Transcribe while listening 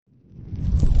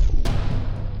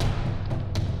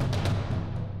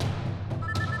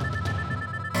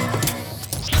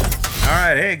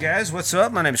right, hey guys, what's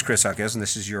up? My name is Chris Hawkes, and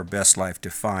this is Your Best Life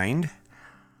Defined.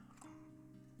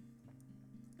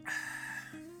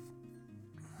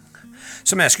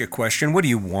 So I'm gonna ask you a question. What do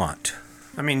you want?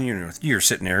 I mean, you're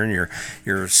sitting there and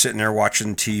you're sitting there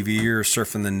watching TV or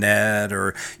surfing the net,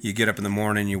 or you get up in the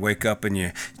morning, you wake up and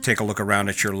you take a look around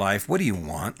at your life. What do you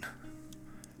want?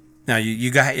 Now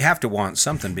you have to want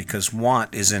something, because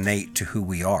want is innate to who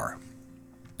we are.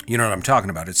 You know what I'm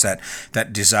talking about. It's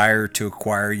that desire to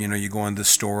acquire. You go into the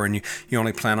store and you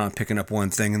only plan on picking up one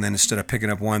thing, and then instead of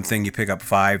picking up one thing, you pick up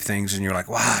 5 things, and you're like,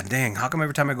 wow, dang, how come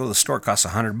every time I go to the store it costs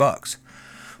 $100?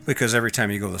 Because every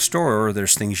time you go to the store,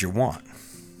 there's things you want.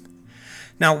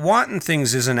 Now, wanting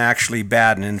things isn't actually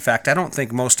bad, and in fact, I don't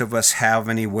think most of us have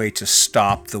any way to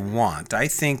stop the want. I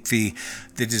think the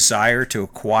desire to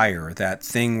acquire that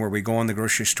thing where we go in the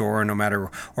grocery store, and no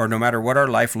matter what our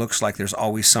life looks like, there's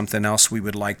always something else we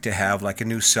would like to have, like a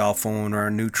new cell phone or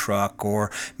a new truck,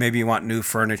 or maybe you want new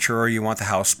furniture, or you want the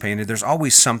house painted. There's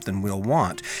always something we'll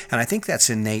want, and I think that's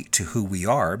innate to who we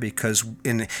are, because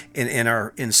in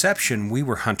our inception we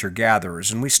were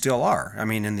hunter-gatherers, and we still are. I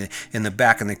mean, in the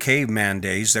back in the caveman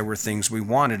days, there were things we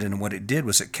wanted, and what it did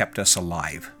was it kept us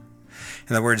alive.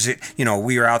 In other words,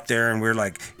 we were out there and we're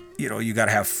like, you got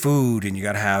to have food, and you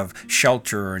got to have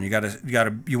shelter, and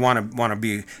you want to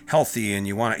be healthy, and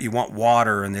you want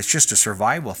water, and it's just a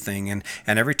survival thing. And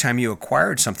every time you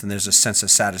acquired something, there's a sense of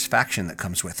satisfaction that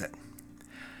comes with it.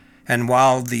 And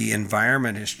while the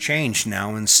environment has changed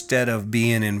now, instead of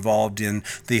being involved in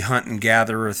the hunt and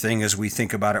gatherer thing as we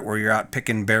think about it, where you're out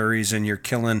picking berries and you're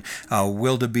killing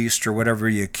wildebeest or whatever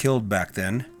you killed back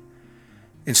then,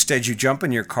 instead you jump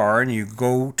in your car and you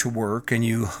go to work and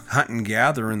you hunt and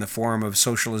gather in the form of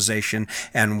socialization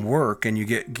and work, and you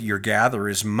get your gather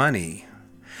is money.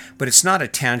 But it's not a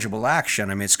tangible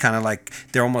action. I mean, it's kind of like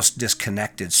they're almost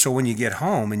disconnected. So when you get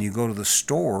home and you go to the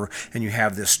store and you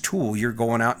have this tool, you're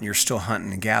going out and you're still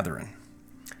hunting and gathering.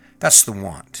 That's the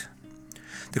want.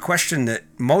 The question that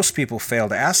most people fail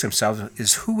to ask themselves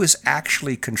is, who is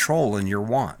actually controlling your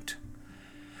want?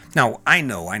 Now, I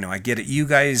know, I get it. You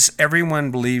guys, everyone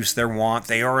believes their want.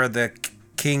 They are the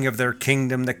king of their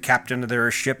kingdom, the captain of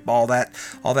their ship, all that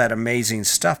amazing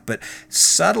stuff. But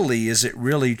subtly, is it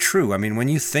really true? I mean, when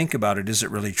you think about it, is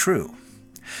it really true?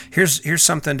 Here's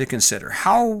something to consider.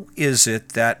 How is it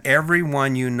that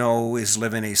everyone you know is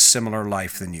living a similar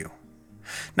life than you?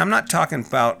 Now, I'm not talking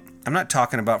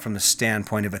about from the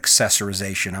standpoint of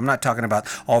accessorization. I'm not talking about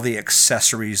all the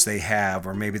accessories they have,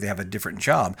 or maybe they have a different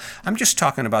job. I'm just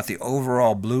talking about the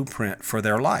overall blueprint for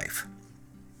their life.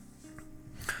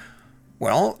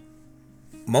 Well,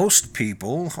 most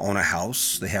people own a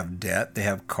house, they have debt, they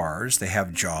have cars, they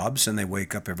have jobs, and they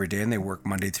wake up every day and they work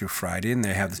Monday through Friday, and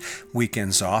they have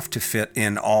weekends off to fit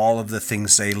in all of the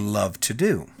things they love to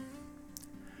do.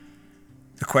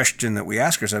 The question that we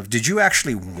ask ourselves, did you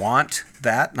actually want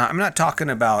that? Now, I'm not talking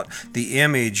about the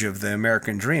image of the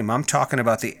American dream. I'm talking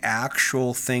about the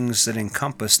actual things that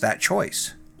encompass that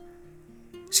choice.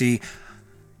 See,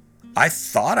 I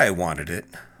thought I wanted it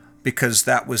because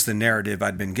that was the narrative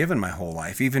I'd been given my whole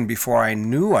life. Even before I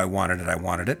knew I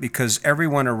wanted it because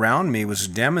everyone around me was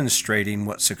demonstrating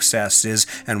what success is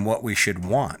and what we should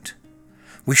want.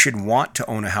 We should want to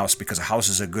own a house because a house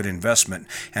is a good investment.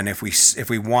 And if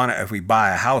we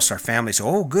buy a house, our family says,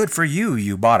 "Oh, good for you,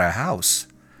 you bought a house.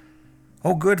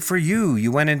 Oh, good for you,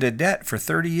 you went into debt for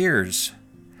 30 years."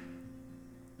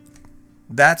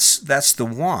 That's the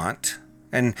want,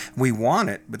 and we want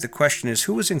it, but the question is,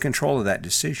 who is in control of that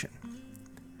decision?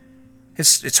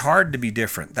 It's hard to be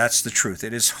different. That's the truth.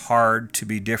 It is hard to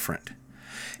be different.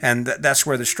 And that's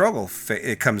where the struggle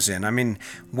it comes in. I mean,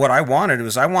 what I wanted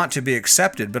was I want to be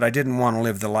accepted, but I didn't want to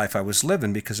live the life I was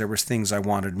living because there was things I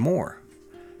wanted more.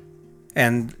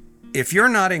 And if you're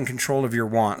not in control of your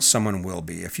wants, someone will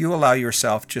be. If you allow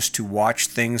yourself just to watch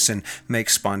things and make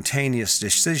spontaneous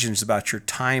decisions about your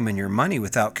time and your money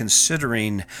without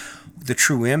considering the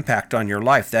true impact on your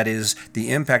life, that is,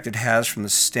 the impact it has from the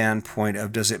standpoint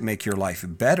of does it make your life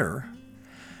better,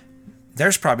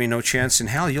 there's probably no chance in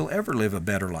hell you'll ever live a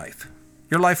better life.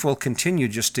 Your life will continue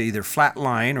just to either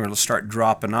flatline or it'll start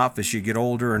dropping off as you get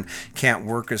older and can't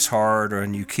work as hard,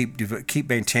 and you keep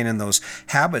maintaining those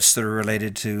habits that are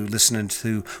related to listening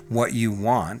to what you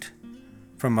want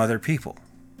from other people.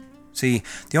 See,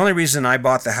 the only reason I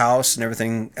bought the house and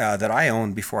everything that I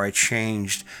owned before I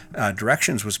changed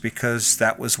directions was because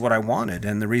that was what I wanted.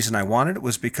 And the reason I wanted it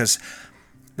was because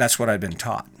that's what I'd been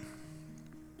taught.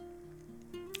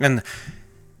 And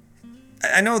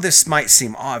I know this might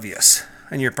seem obvious,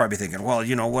 and you're probably thinking, well,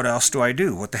 what else do I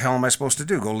do? What the hell am I supposed to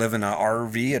do? Go live in a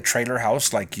RV, a trailer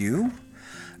house like you?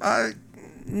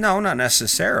 No, not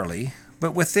necessarily.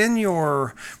 But within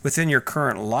your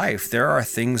current life, there are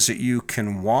things that you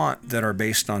can want that are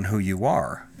based on who you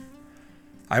are.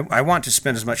 I want to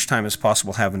spend as much time as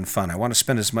possible having fun. I want to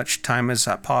spend as much time as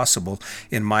possible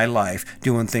in my life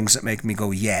doing things that make me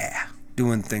go, yeah.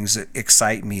 Doing things that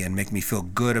excite me and make me feel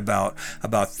good about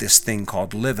this thing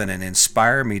called living and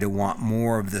inspire me to want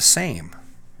more of the same.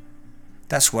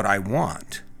 That's what I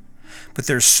want. But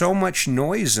there's so much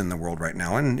noise in the world right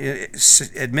now, and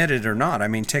admit it or not, I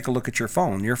mean, take a look at your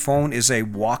phone. Your phone is a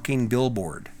walking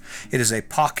billboard. It is a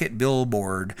pocket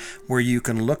billboard where you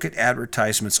can look at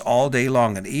advertisements all day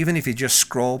long, and even if you just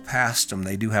scroll past them,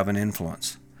 they do have an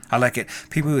influence. I like it.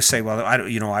 People who say, well,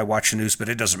 I watch the news, but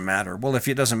it doesn't matter. Well, if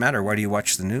it doesn't matter, why do you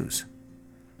watch the news?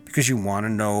 Because you want to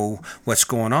know what's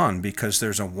going on, because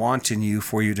there's a want in you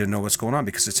for you to know what's going on,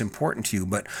 because it's important to you.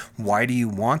 But why do you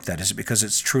want that? Is it because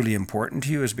it's truly important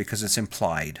to you? Is it because it's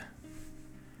implied?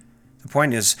 The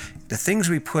point is, the things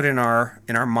we put in our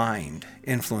mind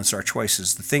influence our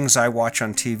choices. The things I watch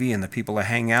on TV and the people I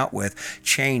hang out with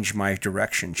change my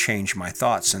direction, change my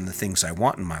thoughts, and the things I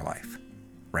want in my life.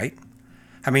 Right?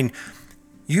 I mean,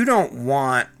 you don't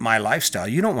want my lifestyle.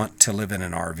 You don't want to live in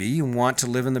an RV. You want to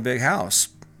live in the big house.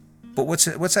 But what's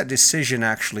that decision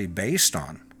actually based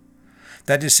on?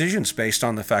 That decision's based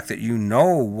on the fact that you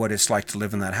know what it's like to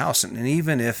live in that house. And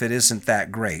even if it isn't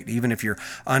that great, even if you're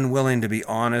unwilling to be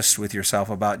honest with yourself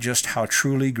about just how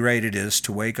truly great it is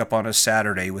to wake up on a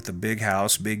Saturday with a big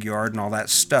house, big yard, and all that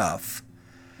stuff,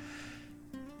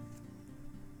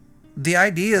 the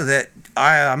idea that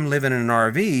I'm living in an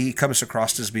RV comes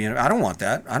across as being, I don't want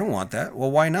that. I don't want that. Well,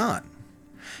 why not?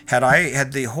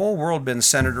 Had the whole world been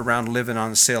centered around living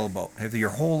on a sailboat, have your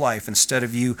whole life, instead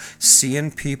of you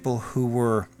seeing people who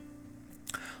were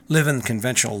living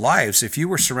conventional lives, if you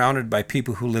were surrounded by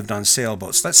people who lived on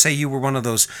sailboats, let's say you were one of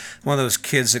those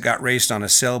kids that got raised on a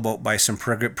sailboat by some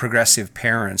progressive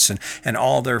parents, and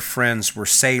all their friends were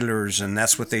sailors, and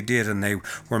that's what they did, and they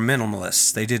were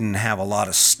minimalists. They didn't have a lot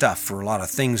of stuff or a lot of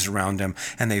things around them,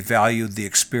 and they valued the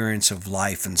experience of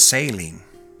life and sailing.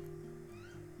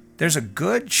 There's a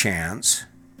good chance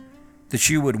that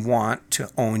you would want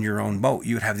to own your own boat.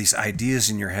 You would have these ideas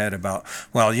in your head about,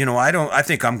 well, I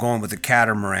think I'm going with a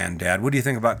catamaran, Dad. What do you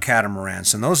think about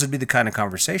catamarans? And those would be the kind of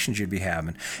conversations you'd be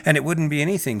having. And it wouldn't be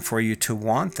anything for you to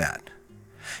want that.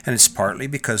 And it's partly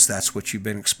because that's what you've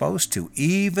been exposed to.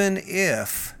 Even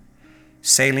if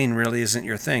sailing really isn't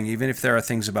your thing, even if there are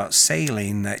things about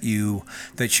sailing that you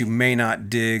may not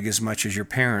dig as much as your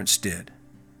parents did.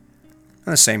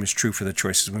 And the same is true for the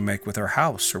choices we make with our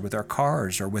house or with our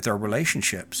cars or with our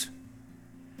relationships.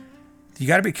 You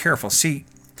got to be careful. See,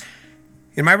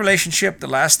 in my relationship, the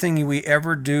last thing we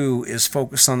ever do is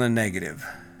focus on the negative.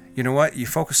 You know what? You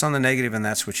focus on the negative and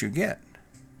that's what you get.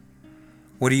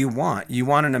 What do you want? You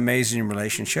want an amazing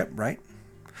relationship, right?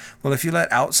 Well, if you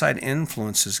let outside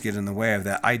influences get in the way of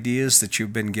that, ideas that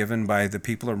you've been given by the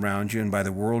people around you and by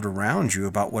the world around you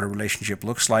about what a relationship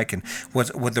looks like and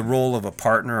what the role of a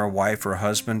partner, a wife, or a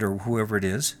husband, or whoever it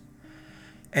is,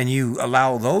 and you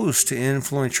allow those to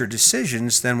influence your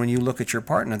decisions, then when you look at your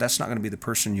partner, that's not going to be the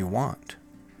person you want.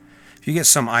 If you get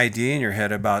some idea in your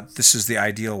head about this is the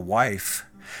ideal wife,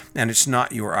 and it's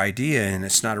not your idea and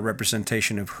it's not a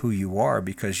representation of who you are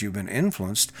because you've been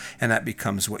influenced, and that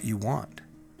becomes what you want.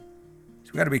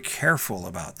 We've got to be careful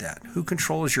about that. Who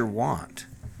controls your want?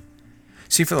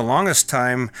 See, for the longest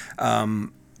time,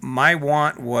 my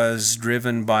want was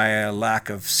driven by a lack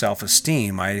of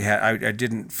self-esteem. I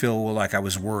didn't feel like I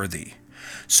was worthy.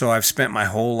 So I've spent my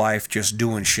whole life just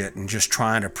doing shit and just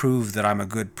trying to prove that I'm a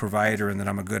good provider and that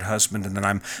I'm a good husband and that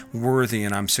I'm worthy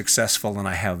and I'm successful and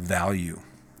I have value.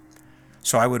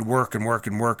 So I would work and work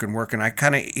and work and work, and I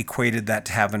kind of equated that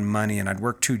to having money, and I'd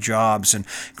work 2 jobs, and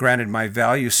granted, my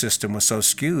value system was so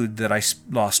skewed that I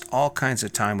lost all kinds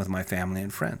of time with my family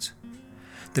and friends.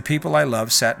 The people I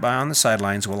loved sat by on the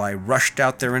sidelines while I rushed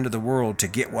out there into the world to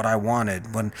get what I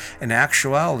wanted, when in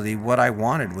actuality, what I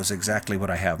wanted was exactly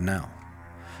what I have now.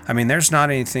 I mean, there's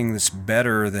not anything that's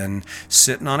better than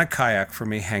sitting on a kayak for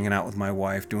me, hanging out with my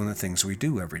wife, doing the things we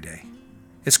do every day.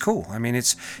 It's cool. I mean,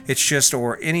 it's just,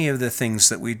 or any of the things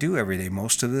that we do every day.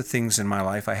 Most of the things in my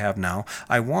life I have now,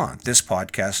 I want. This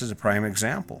podcast is a prime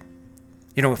example.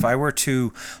 You know, if I were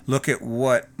to look at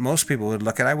what most people would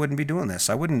look at, I wouldn't be doing this.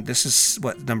 This is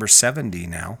number 70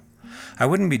 now. I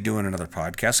wouldn't be doing another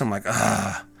podcast. I'm like,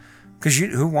 because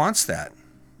who wants that?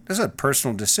 This is a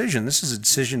personal decision. This is a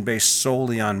decision based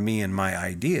solely on me and my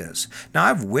ideas. Now,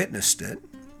 I've witnessed it,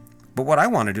 but what I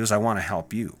want to do is I want to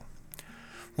help you.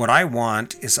 What I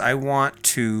want is I want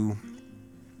to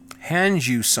hand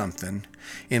you something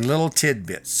in little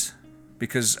tidbits,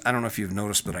 because I don't know if you've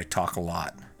noticed, but I talk a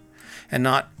lot. And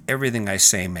not everything I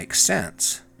say makes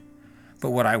sense. But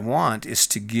what I want is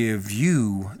to give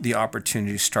you the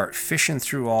opportunity to start fishing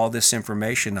through all this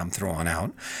information I'm throwing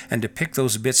out and to pick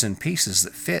those bits and pieces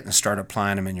that fit and start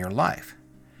applying them in your life.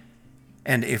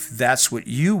 And if that's what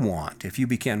you want, if you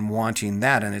begin wanting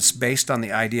that, and it's based on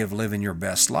the idea of living your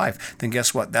best life, then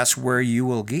guess what? That's where you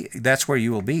will be. That's where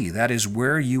you will be. That is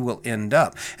where you will end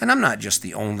up. And I'm not just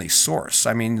the only source.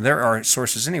 I mean, there are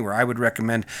sources anywhere. I would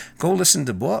recommend go listen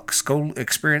to books, go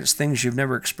experience things you've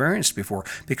never experienced before,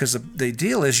 because the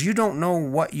deal is you don't know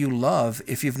what you love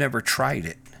if you've never tried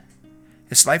it.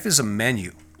 Life is a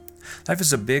menu. Life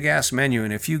is a big-ass menu,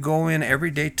 and if you go in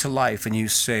every day to life and you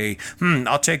say,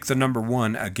 I'll take the number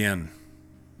 1 again.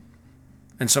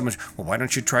 And someone, well, why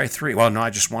don't you try 3? Well, no, I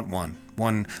just want 1.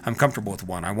 1, I'm comfortable with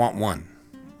 1. I want 1.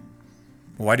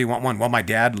 Well, why do you want 1? Well, my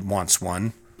dad wants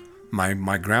 1.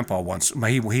 My grandpa wants,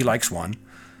 he likes 1.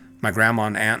 My grandma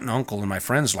and aunt and uncle and my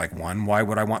friends like 1. Why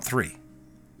would I want 3?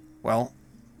 Well,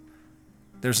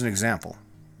 there's an example.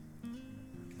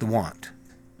 The want.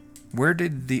 Where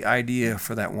did the idea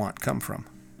for that want come from?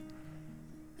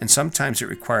 And sometimes it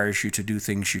requires you to do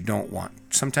things you don't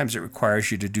want. Sometimes it requires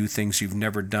you to do things you've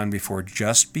never done before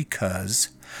just because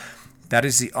that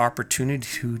is the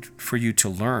opportunity for you to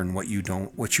learn what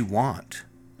you want.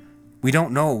 We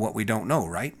don't know what we don't know,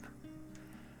 right?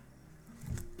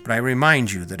 But I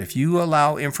remind you that if you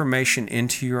allow information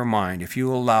into your mind, if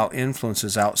you allow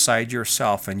influences outside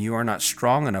yourself, and you are not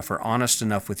strong enough or honest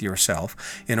enough with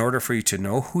yourself in order for you to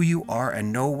know who you are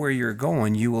and know where you're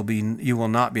going, you will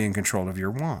not be in control of your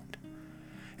want.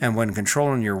 And when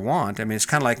controlling your want, I mean, it's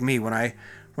kind of like me. When I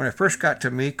first got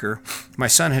to Meeker, my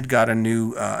son had got a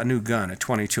new gun, a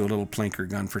 .22, a little plinker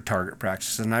gun for target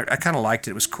practice, and I kind of liked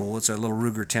it. It was cool. It's a little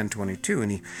Ruger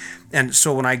 1022, and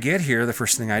so when I get here, the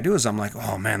first thing I do is I'm like,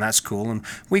 oh man, that's cool, and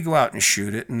we go out and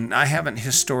shoot it. And I haven't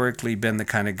historically been the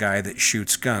kind of guy that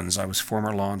shoots guns. I was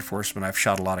former law enforcement. I've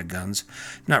shot a lot of guns.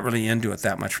 Not really into it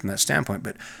that much from that standpoint,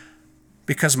 but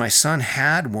because my son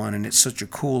had one and it's such a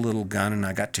cool little gun, and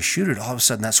I got to shoot it, all of a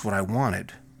sudden that's what I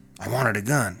wanted. I wanted a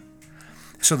gun.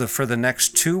 So for the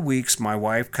next 2 weeks, my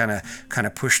wife kind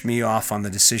of pushed me off on the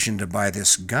decision to buy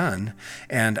this gun,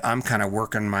 and I'm kind of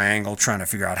working my angle, trying to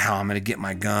figure out how I'm going to get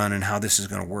my gun and how this is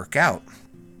going to work out.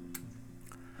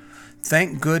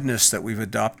 Thank goodness that we've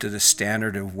adopted a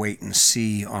standard of wait and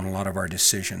see on a lot of our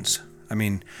decisions. I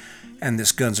mean, and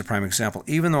this gun's a prime example.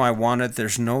 Even though I wanted it,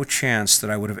 there's no chance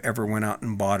that I would have ever went out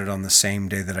and bought it on the same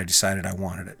day that I decided I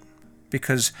wanted it.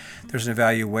 Because there's an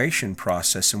evaluation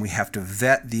process, and we have to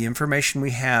vet the information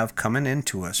we have coming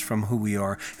into us from who we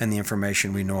are and the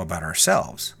information we know about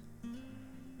ourselves.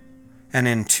 And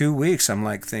in 2 weeks, I'm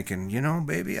like thinking,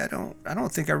 baby, I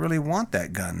don't think I really want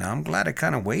that gun now. I'm glad I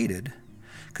kind of waited,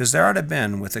 because there ought to have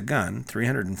been, with a gun,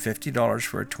 $350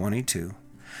 for a .22.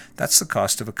 That's the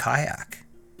cost of a kayak.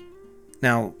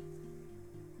 Now,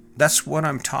 that's what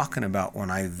I'm talking about when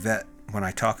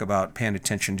I talk about paying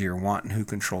attention to your want and who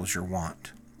controls your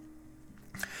want.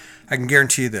 I can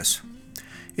guarantee you this.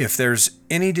 If there's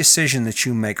any decision that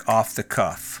you make off the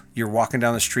cuff, you're walking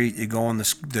down the street, you go in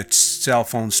the cell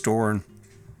phone store, and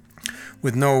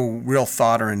with no real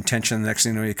thought or intention, the next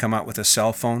thing you know, you come out with a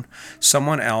cell phone,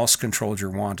 someone else controls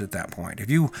your want at that point. If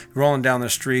you're rolling down the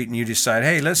street and you decide,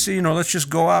 hey, let's just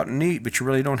go out and eat, but you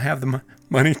really don't have the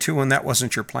money to, and that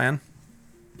wasn't your plan,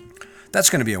 that's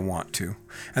going to be a want too.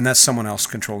 And that's someone else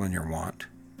controlling your want.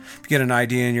 If you get an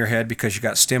idea in your head because you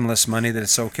got stimulus money that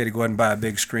it's okay to go ahead and buy a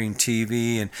big screen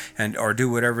TV and or do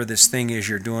whatever this thing is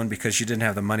you're doing because you didn't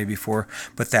have the money before,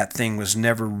 but that thing was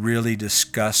never really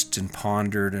discussed and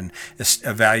pondered and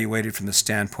evaluated from the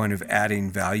standpoint of adding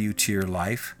value to your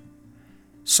life,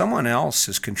 someone else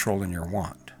is controlling your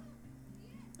want.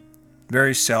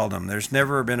 Very seldom. There's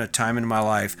never been a time in my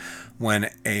life when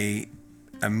a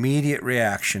immediate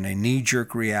reaction, a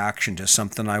knee-jerk reaction to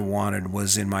something I wanted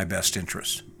was in my best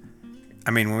interest.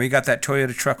 I mean, when we got that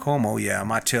Toyota truck home, oh yeah,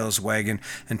 my tail's wagging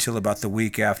until about the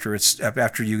week after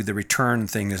the return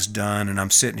thing is done, and I'm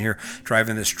sitting here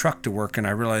driving this truck to work, and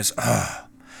I realize,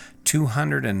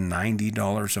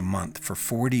 $290 a month for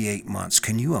 48 months.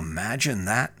 Can you imagine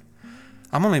that?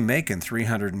 I'm only making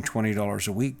 $320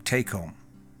 a week take home.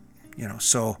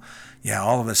 So yeah,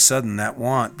 all of a sudden that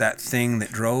thing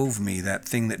that drove me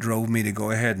to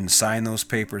go ahead and sign those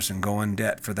papers and go in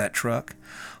debt for that truck,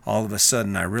 all of a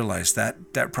sudden I realized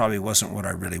that probably wasn't what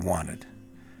I really wanted.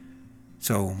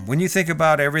 So when you think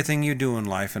about everything you do in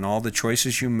life and all the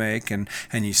choices you make, and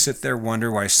you sit there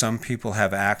wonder why some people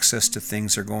have access to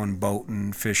things, they're going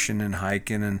boating, fishing, and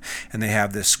hiking, and they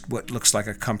have this what looks like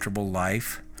a comfortable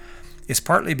life, It's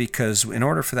partly because in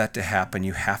order for that to happen,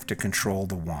 you have to control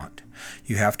the want.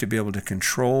 You have to be able to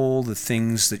control the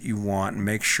things that you want and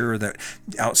make sure that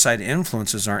outside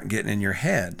influences aren't getting in your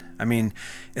head. I mean,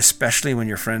 especially when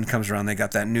your friend comes around, they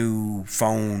got that new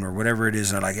phone or whatever it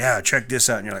is, and they're like, yeah, check this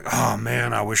out. And you're like, oh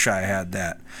man, I wish I had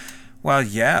that. Well,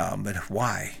 yeah, but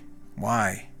why?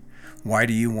 Why? Why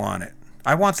do you want it?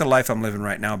 I want the life I'm living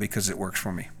right now because it works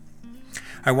for me.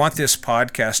 I want this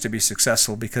podcast to be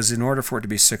successful because in order for it to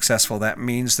be successful, that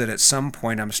means that at some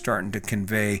point I'm starting to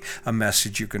convey a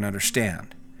message you can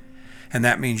understand. And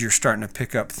that means you're starting to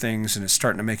pick up things and it's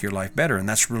starting to make your life better. And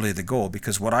that's really the goal,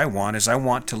 because what I want is I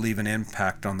want to leave an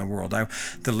impact on the world.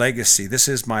 The legacy, this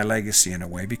is my legacy in a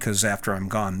way, because after I'm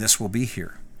gone, this will be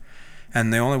here.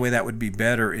 And the only way that would be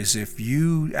better is if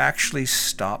you actually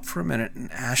stop for a minute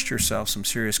and ask yourself some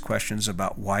serious questions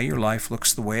about why your life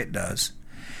looks the way it does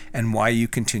and why you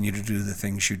continue to do the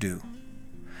things you do.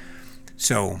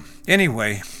 So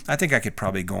anyway, I think I could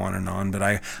probably go on, but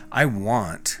I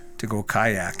want to go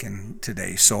kayaking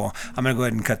today. So I'm going to go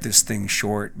ahead and cut this thing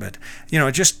short. But,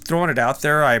 just throwing it out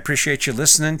there, I appreciate you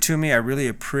listening to me. I really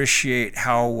appreciate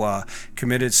how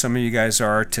committed some of you guys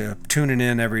are to tuning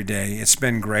in every day. It's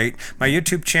been great. My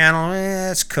YouTube channel,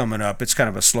 it's coming up. It's kind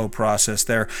of a slow process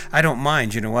there. I don't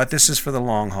mind. You know what? This is for the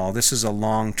long haul. This is a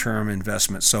long-term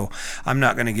investment. So I'm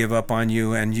not going to give up on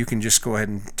you, and you can just go ahead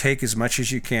and take as much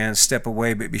as you can, step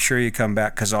away, but be sure you come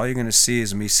back, because all you're going to see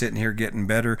is me sitting here getting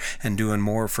better and doing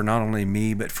more for not only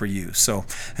me, but for you. So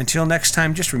until next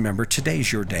time, just remember,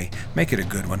 today's your day. Make it a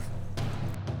good one.